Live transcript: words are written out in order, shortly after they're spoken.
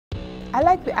I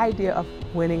like the idea of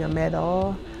winning a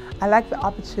medal. I like the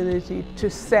opportunity to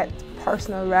set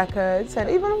personal records and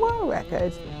even world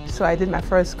records. So I did my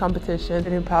first competition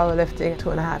in powerlifting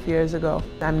 2.5 years ago.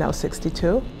 I'm now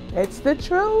 62. It's the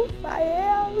truth, I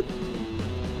am.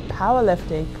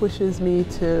 Powerlifting pushes me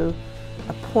to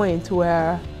a point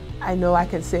where I know I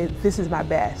can say, this is my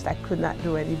best, I could not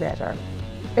do any better.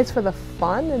 It's for the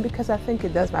fun and because I think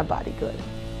it does my body good.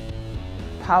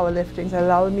 Powerlifting's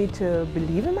allowed me to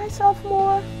believe in myself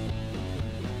more.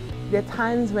 There are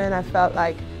times when I felt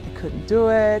like I couldn't do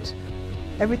it.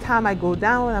 Every time I go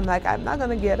down, I'm like, I'm not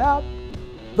gonna get up.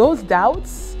 Those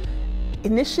doubts,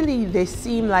 initially they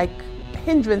seem like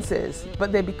hindrances,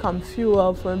 but they become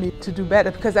fuel for me to do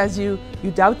better, because as you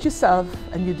doubt yourself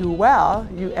and you do well,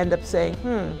 you end up saying,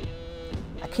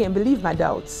 I can't believe my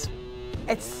doubts.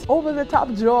 It's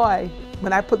over-the-top joy.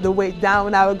 When I put the weight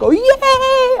down, I would go,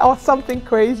 yay, or something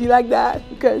crazy like that,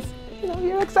 because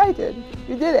you're excited,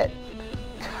 you did it.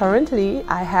 Currently,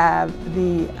 I have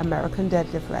the American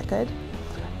deadlift record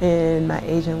in my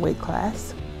age and weight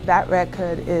class. That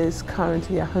record is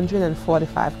currently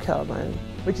 145 kilograms,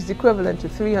 which is equivalent to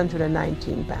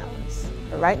 319 pounds.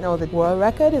 Right now, the world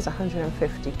record is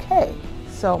 150K.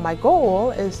 So my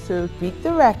goal is to beat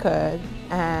the record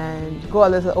and go a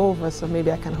little over, so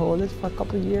maybe I can hold it for a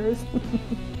couple of years.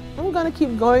 I'm gonna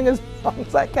keep going as long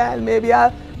as I can. Maybe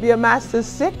I'll be a Master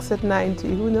 6 at 90,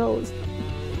 who knows?